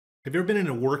Have you ever been in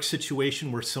a work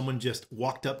situation where someone just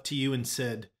walked up to you and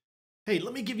said, "Hey,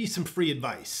 let me give you some free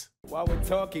advice"? While we're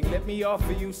talking, let me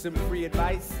offer you some free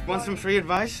advice. Want some free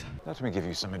advice? Let me give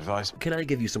you some advice. Can I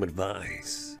give you some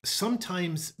advice?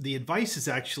 Sometimes the advice is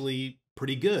actually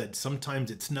pretty good. Sometimes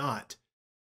it's not.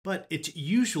 But it's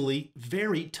usually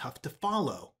very tough to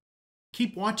follow.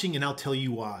 Keep watching and I'll tell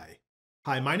you why.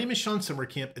 Hi, my name is Shawn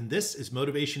Sommerkamp, and this is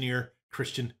Motivationeer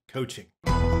Christian Coaching.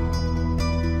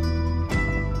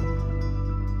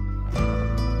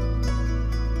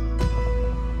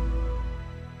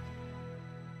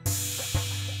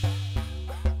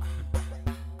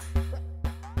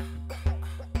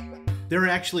 There are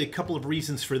actually a couple of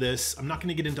reasons for this. I'm not going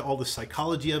to get into all the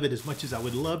psychology of it as much as I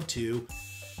would love to,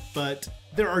 but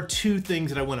there are two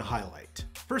things that I want to highlight.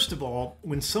 First of all,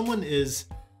 when someone is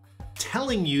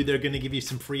telling you they're going to give you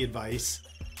some free advice,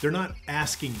 they're not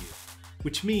asking you,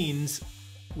 which means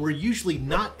we're usually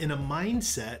not in a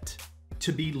mindset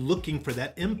to be looking for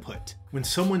that input. When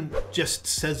someone just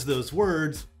says those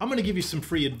words, "I'm going to give you some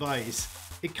free advice,"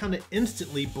 it kind of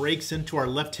instantly breaks into our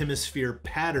left hemisphere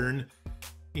pattern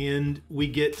and we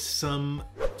get some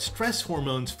stress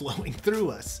hormones flowing through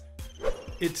us.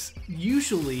 It's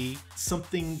usually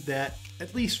something that,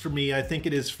 at least for me, I think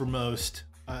it is for most,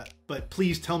 but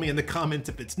please tell me in the comments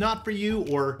if it's not for you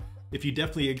or if you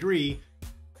definitely agree.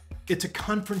 It's a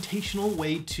confrontational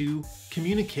way to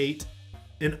communicate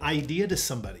an idea to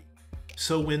somebody.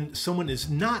 So when someone is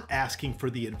not asking for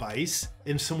the advice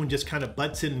and someone just kind of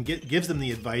butts in and gives them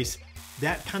the advice,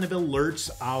 that kind of alerts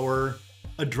our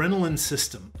adrenaline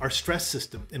system, our stress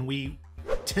system, and we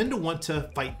tend to want to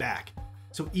fight back.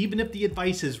 So even if the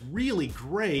advice is really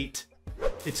great,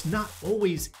 it's not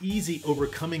always easy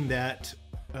overcoming that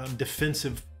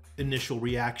defensive initial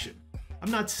reaction.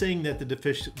 I'm not saying that the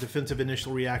defensive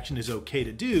initial reaction is okay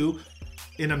to do,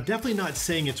 and I'm definitely not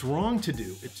saying it's wrong to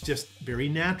do. It's just very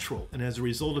natural, and as a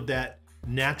result of that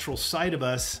natural side of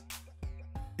us,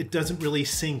 it doesn't really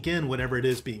sink in whatever it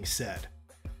is being said.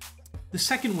 The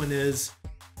second one is,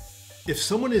 if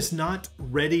someone is not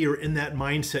ready or in that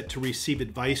mindset to receive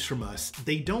advice from us,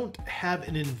 they don't have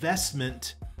an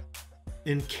investment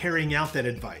in carrying out that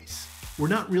advice. We're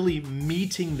not really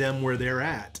meeting them where they're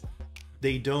at.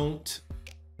 They don't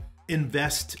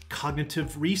invest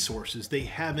cognitive resources. They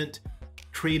haven't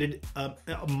created a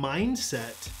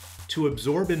mindset to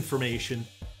absorb information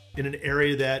in an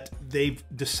area that they've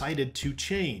decided to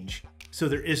change. So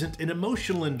there isn't an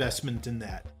emotional investment in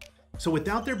that. So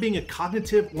without there being a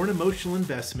cognitive or an emotional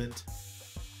investment,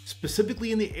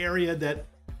 specifically in the area that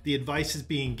the advice is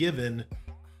being given,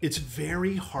 it's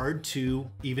very hard to,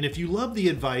 even if you love the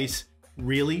advice,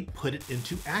 really put it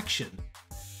into action.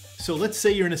 So let's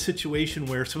say you're in a situation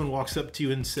where someone walks up to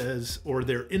you and says, or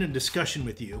they're in a discussion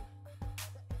with you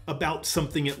about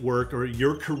something at work or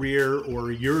your career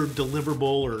or your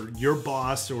deliverable or your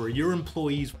boss or your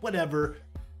employees, whatever,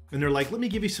 and they're like, "Let me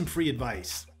give you some free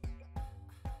advice."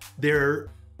 They're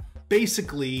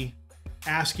basically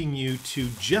asking you to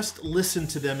just listen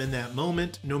to them in that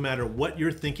moment, no matter what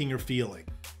you're thinking or feeling.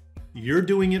 You're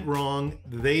doing it wrong.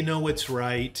 They know it's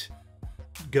right.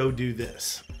 Go do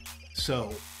this.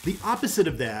 So the opposite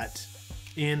of that,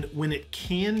 and when it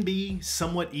can be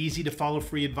somewhat easy to follow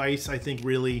free advice, I think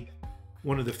really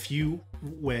one of the few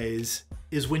ways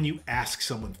is when you ask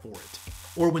someone for it,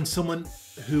 or when someone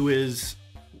who is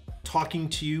talking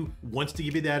to you wants to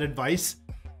give you that advice,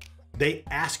 they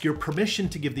ask your permission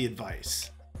to give the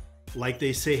advice. Like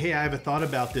they say, "Hey, I have a thought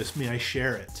about this. May I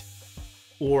share it?"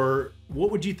 Or, "What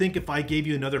would you think if I gave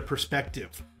you another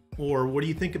perspective?" Or, "What do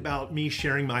you think about me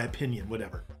sharing my opinion?"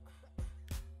 Whatever.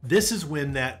 This is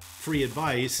when that free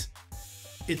advice,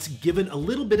 it's given a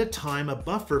little bit of time, a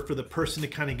buffer for the person to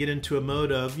kind of get into a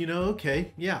mode of,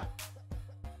 okay, yeah.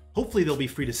 Hopefully they'll be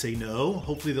free to say no.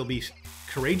 Hopefully they'll be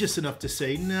courageous enough to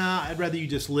say, "Nah, I'd rather you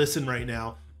just listen right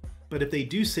now." But if they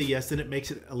do say yes, then it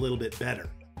makes it a little bit better.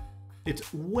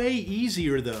 It's way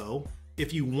easier though,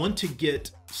 if you want to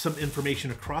get some information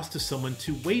across to someone,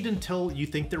 to wait until you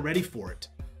think they're ready for it.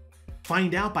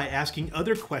 Find out by asking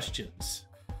other questions.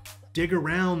 Dig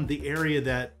around the area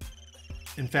that,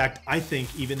 in fact, I think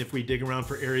even if we dig around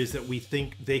for areas that we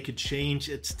think they could change,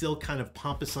 it's still kind of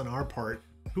pompous on our part.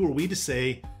 Who are we to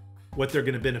say what they're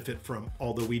going to benefit from,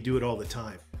 although we do it all the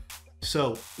time?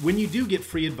 So when you do get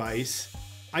free advice,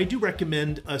 I do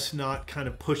recommend us not kind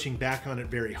of pushing back on it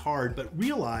very hard, but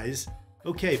realize,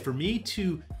 okay, for me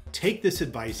to take this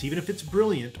advice, even if it's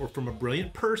brilliant or from a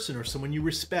brilliant person or someone you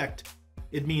respect,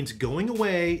 it means going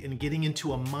away and getting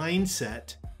into a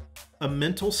mindset, a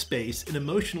mental space, an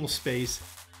emotional space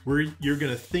where you're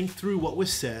going to think through what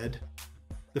was said,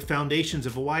 the foundations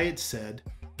of why it's said,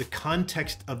 the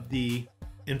context of the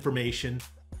information,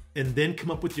 and then come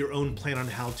up with your own plan on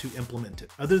how to implement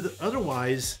it.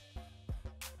 Otherwise,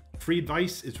 free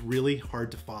advice is really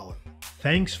hard to follow.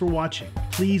 Thanks for watching.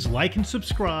 Please like and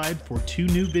subscribe for 2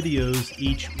 new videos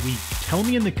each week. Tell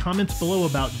me in the comments below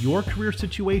about your career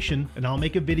situation, and I'll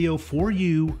make a video for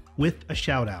you with a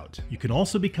shout out. You can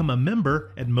also become a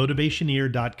member at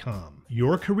Motivationeer.com.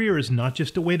 Your career is not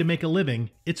just a way to make a living,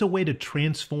 it's a way to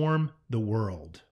transform the world.